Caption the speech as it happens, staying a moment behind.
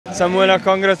Samuela,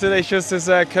 congratulations, it's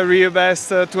a career best,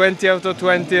 20 out of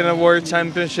 20 in the World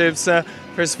Championships.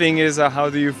 First thing is, how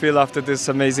do you feel after this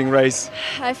amazing race?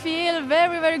 I feel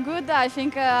very, very good. I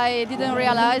think I didn't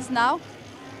realize now.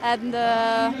 And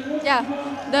yeah,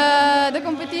 the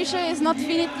competition is not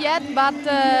finished yet, but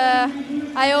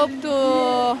I hope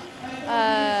to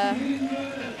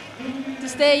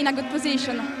stay in a good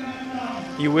position.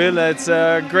 You will, it's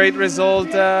a great result.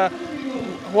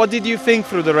 What did you think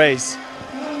through the race?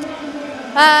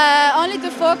 Only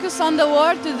to focus on the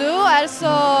work to do,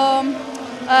 also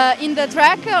in the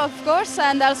track, of course,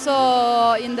 and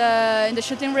also in the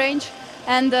shooting range.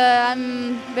 And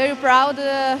I'm very proud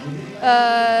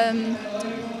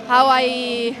how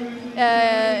I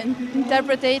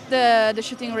interpret the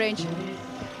shooting range.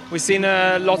 We've seen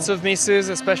lots of misses,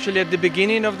 especially at the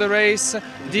beginning of the race.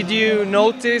 Did you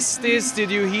notice this?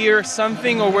 Did you hear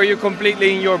something, or were you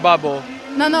completely in your bubble?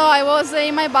 No, I was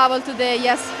in my bubble today,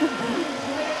 yes.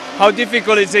 How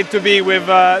difficult is it to be with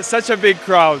such a big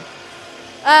crowd?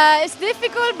 It's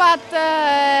difficult, but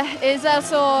it's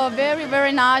also very,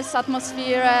 very nice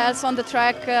atmosphere. Also on the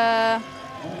track,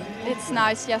 it's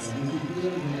nice, yes.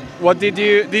 What did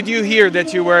you hear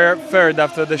that you were third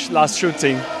after the last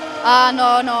shooting?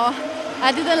 No,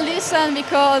 I didn't listen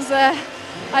because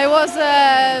I was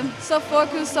so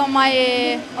focused on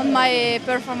my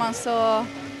performance. So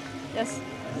yes.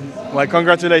 Well,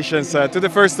 congratulations to the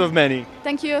first of many.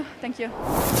 Thank you.